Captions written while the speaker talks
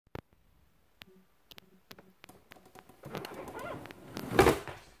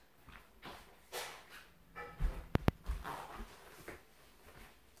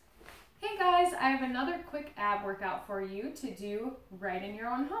have another quick ab workout for you to do right in your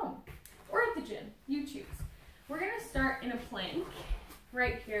own home or at the gym, you choose. We're gonna start in a plank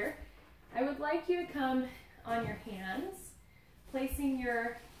right here. I would like you to come on your hands, placing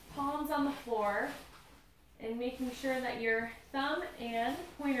your palms on the floor and making sure that your thumb and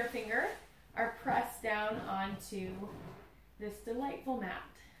pointer finger are pressed down onto this delightful mat,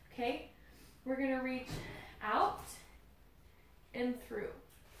 okay? We're gonna reach out and through.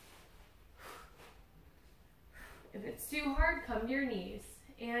 If it's too hard, come to your knees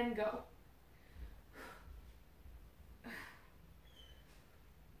and go.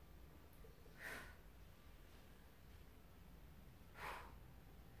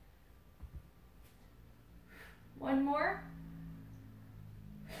 One more.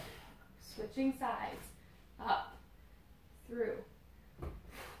 Switching sides. Up, through,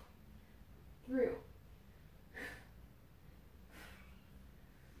 through.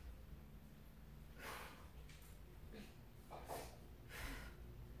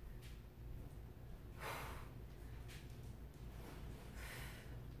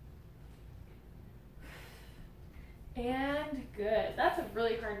 And good. That's a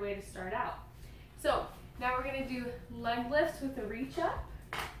really hard way to start out. So now we're going to do leg lifts with a reach up.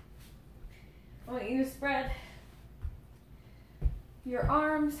 I want you to spread your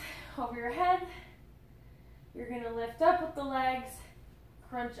arms over your head. You're going to lift up with the legs,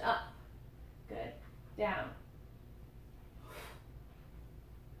 crunch up. Good. Down.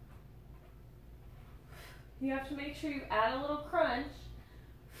 You have to make sure you add a little crunch.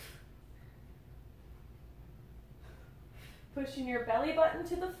 Pushing your belly button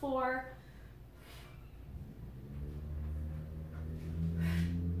to the floor.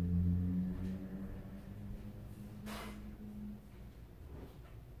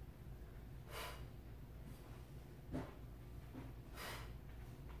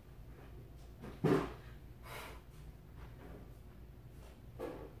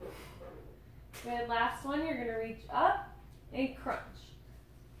 Good, last one, you're gonna reach up and crunch.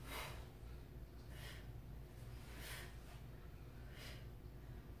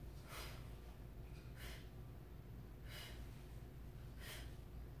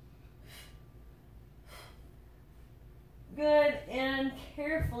 Good, and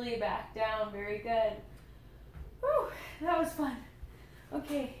carefully back down, very good. Whew, that was fun.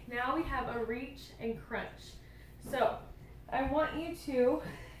 Okay, now we have a reach and crunch. So, I want you to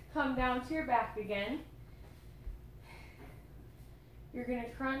come down to your back again. You're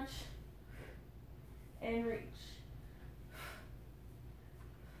gonna crunch and reach.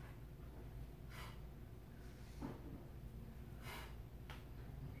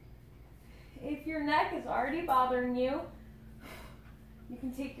 If your neck is already bothering you, you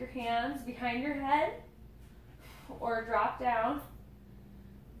can take your hands behind your head or drop down.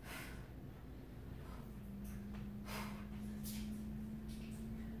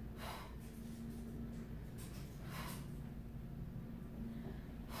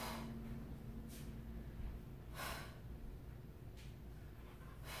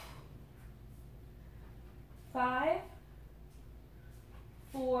 Five,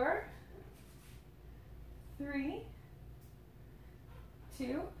 4, 3,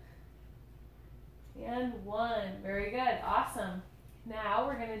 2, and 1. Very good. Awesome. Now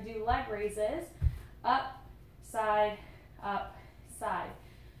we're going to do leg raises. Up, side, up, side.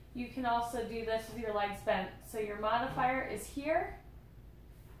 You can also do this with your legs bent. So your modifier is here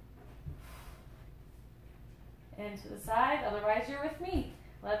and to the side. Otherwise, you're with me.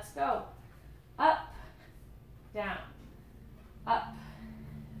 Let's go. Up, down, up,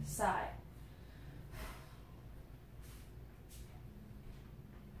 side.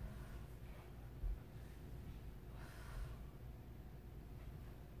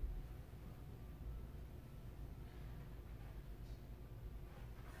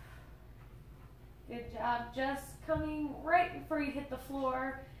 Good job. Just coming right before you hit the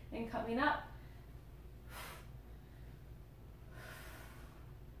floor and coming up.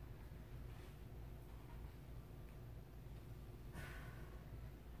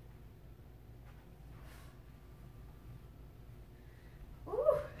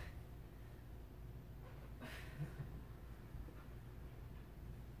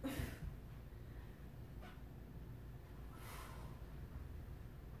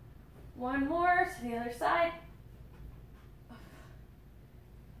 One more to the other side.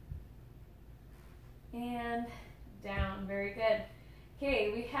 And down, very good.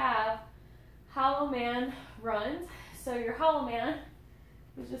 Okay, we have hollow man runs. So your hollow man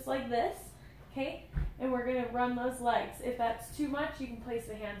is just like this, okay? And we're gonna run those legs. If that's too much, you can place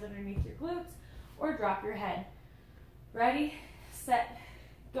the hands underneath your glutes or drop your head. Ready, set,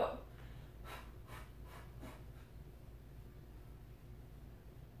 go.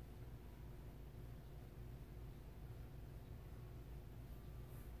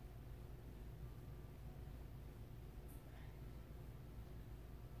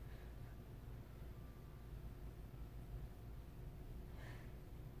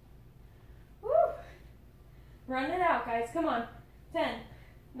 Run it out, guys. Come on. 10,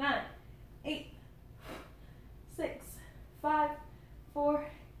 9, 8, 6, 5, 4,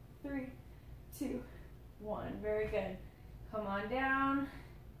 3, 2, 1. Very good. Come on down.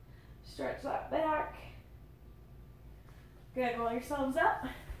 Stretch that back. Good. Roll yourselves up.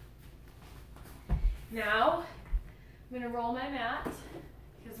 Now, I'm going to roll my mat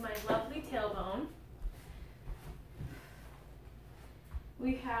because my lovely tailbone.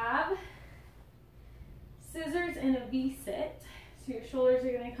 We have scissors in a V-sit. So your shoulders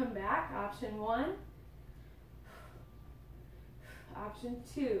are going to come back. Option 1. Option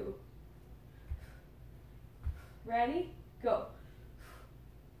 2. Ready? Go.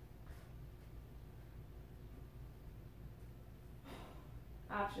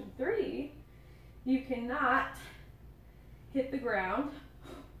 Option 3. You cannot hit the ground.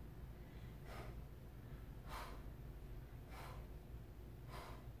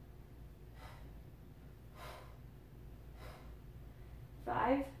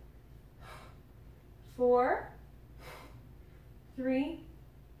 5, 4, 3,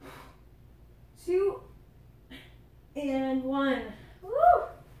 2, and 1. Woo!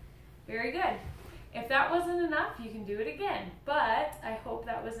 Very good. If that wasn't enough, you can do it again. But I hope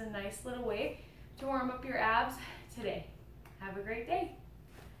that was a nice little way to warm up your abs today. Have a great day.